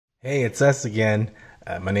Hey, it's us again.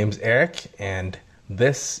 My name's Eric, and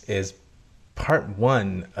this is part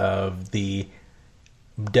one of the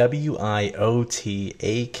W.I.O.T.A.K.A.A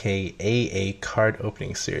card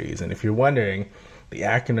opening series. And if you're wondering, the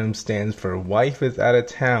acronym stands for Wife is Out of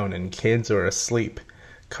Town and Kids Are Asleep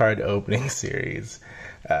card opening series.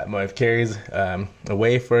 My wife Carrie's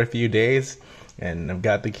away for a few days, and I've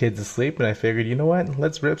got the kids asleep, and I figured, you know what?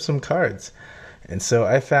 Let's rip some cards. And so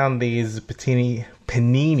I found these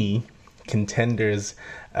Panini Contenders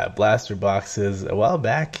Blaster boxes a while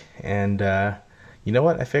back, and you know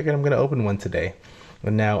what? I figured I'm going to open one today.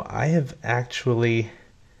 And now, I have actually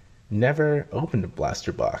never opened a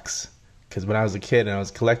blaster box, because when I was a kid and I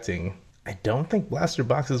was collecting, I don't think blaster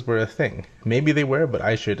boxes were a thing. Maybe they were, but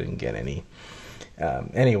I sure didn't get any.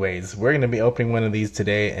 Anyways, we're going to be opening one of these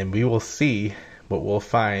today, and we will see what we'll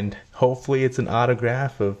find. Hopefully it's an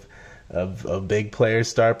autograph of a big player,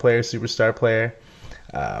 star player, superstar player.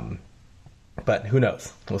 But who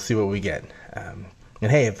knows? We'll see what we get. And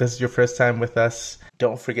hey, if this is your first time with us,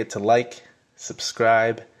 don't forget to like,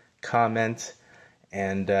 subscribe, comment,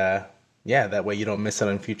 and yeah, that way you don't miss out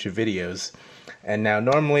on future videos. And now,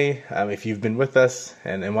 normally, if you've been with us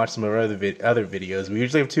and watched some of our other videos, we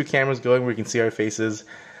usually have two cameras going where you can see our faces.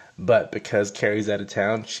 But because Carrie's out of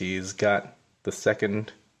town, she's got the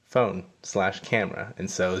second phone / camera,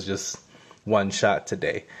 and so it's just one shot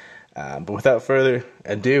today. But without further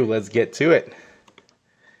ado, let's get to it.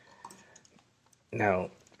 Now,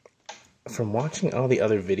 from watching all the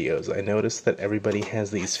other videos, I noticed that everybody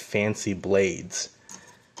has these fancy blades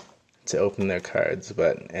to open their cards,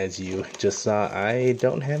 but as you just saw, I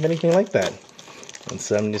don't have anything like that. And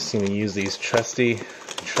so I'm just going to use these trusty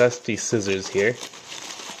scissors here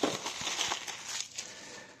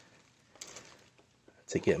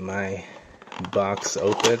to get my box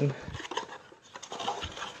open.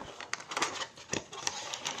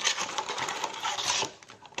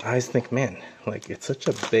 I always think, man, like, it's such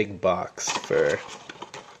a big box for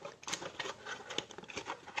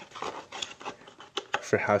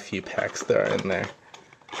how few packs there are in there.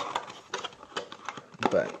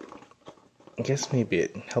 But I guess maybe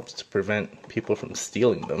it helps to prevent people from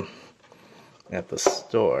stealing them at the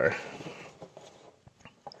store.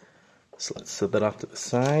 So let's set that off to the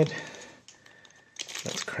side.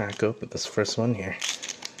 Let's crack open this first one here.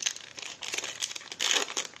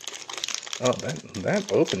 Oh,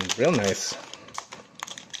 that opened real nice.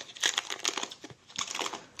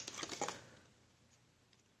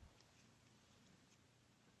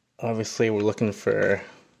 Obviously, we're looking for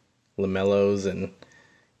LaMelos and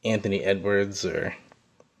Anthony Edwards or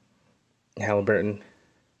Halliburton.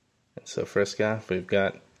 And so first off, we've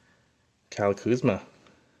got Kyle Kuzma.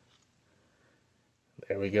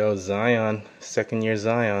 There we go, Zion, second year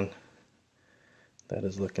Zion. That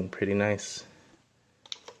is looking pretty nice.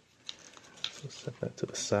 So set that to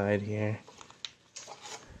the side here.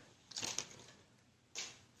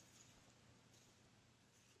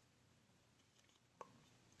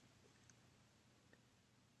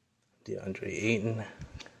 DeAndre Ayton,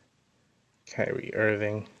 Kyrie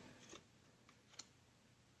Irving,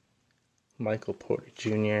 Michael Porter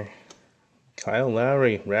Jr., Kyle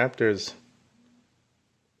Lowry, Raptors.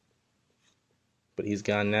 But he's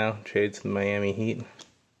gone now, traded to the Miami Heat.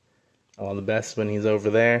 All the best when he's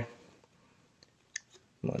over there.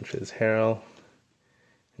 Montrezl Harrell,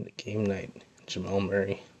 and the game night, Jamal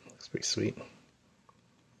Murray. Looks pretty sweet.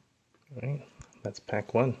 Alright, that's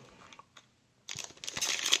pack one.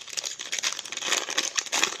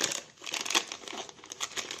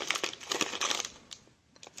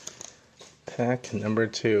 Pack number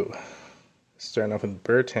two. Starting off with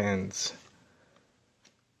Bertans,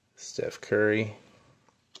 Steph Curry,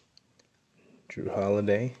 Drew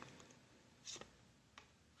Holiday,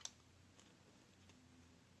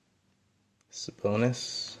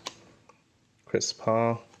 Sabonis, Chris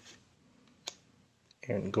Paul,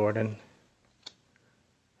 Aaron Gordon,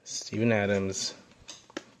 Steven Adams,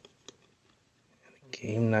 and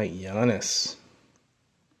game night Giannis.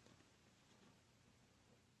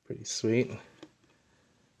 Pretty sweet.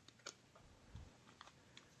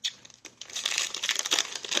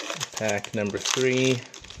 Pack number three.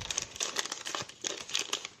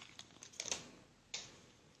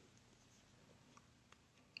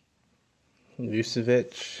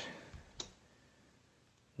 Vucevic,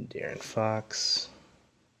 De'Aaron Fox,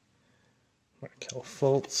 Markelle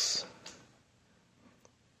Fultz,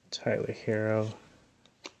 Tyler Hero,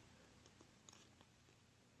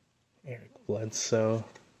 Eric Bledsoe,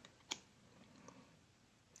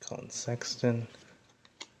 Colin Sexton,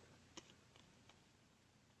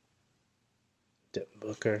 Devin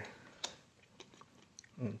Booker,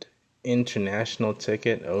 and international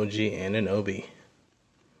ticket, OG and an OB.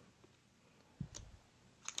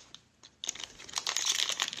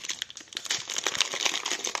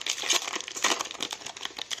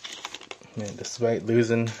 Man, despite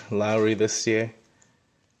losing Lowry this year,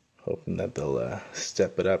 hoping that they'll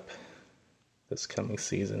step it up this coming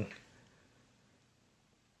season.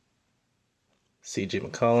 C.J.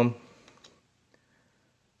 McCollum,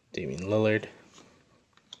 Damian Lillard,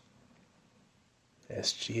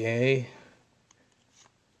 SGA,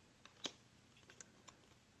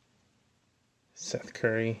 Seth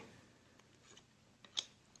Curry,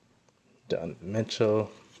 Donovan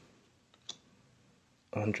Mitchell,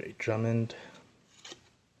 Andre Drummond,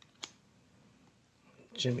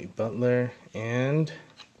 Jimmy Butler, and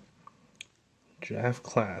draft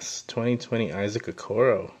class 2020 Isaac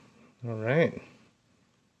Okoro. All right.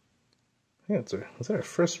 Yeah, was that our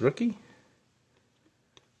first rookie?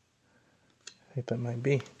 I think that might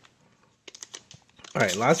be. All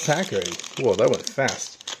right, last pack already. Whoa, that went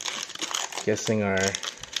fast. Guessing our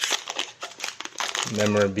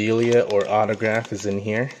memorabilia or autograph is in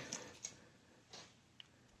here.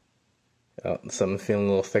 Oh, something feeling a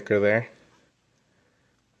little thicker there.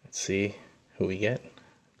 Let's see who we get.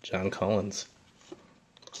 John Collins,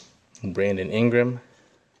 Brandon Ingram,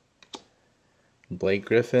 Blake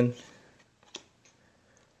Griffin,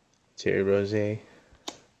 Terry Rozier,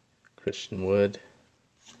 Christian Wood,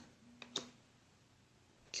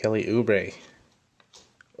 Kelly Oubre.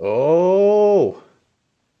 Oh,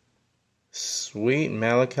 sweet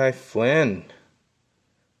Malachi Flynn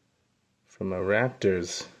from our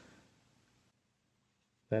Raptors.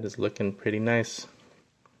 That is looking pretty nice.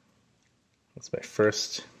 That's my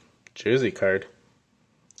first jersey card.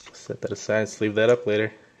 Set that aside, sleeve that up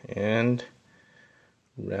later, and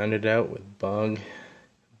round it out with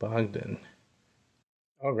Bogdan.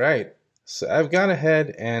 All right, so I've gone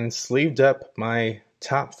ahead and sleeved up my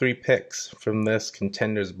top 3 picks from this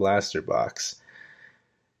Contenders Blaster box.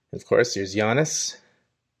 Of course, there's Giannis,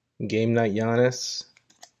 Game Night Giannis.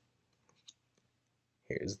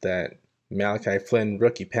 Here's that Malachi Flynn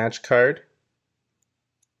rookie patch card.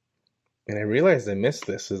 And I realized I missed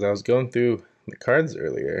this as I was going through the cards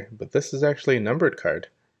earlier, but this is actually a numbered card.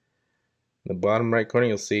 In the bottom right corner,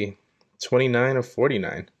 you'll see 29 of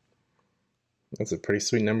 49. That's a pretty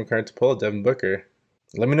sweet number card to pull, Devin Booker.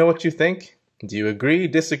 Let me know what you think. Do you agree,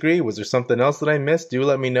 disagree? Was there something else that I missed? Do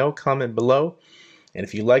let me know, comment below. And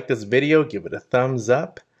if you like this video, give it a thumbs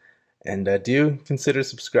up. And do consider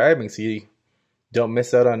subscribing so you don't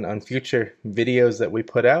miss out on future videos that we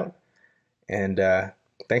put out. And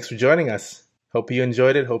thanks for joining us. Hope you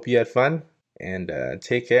enjoyed it. Hope you had fun. And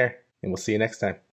take care. And we'll see you next time.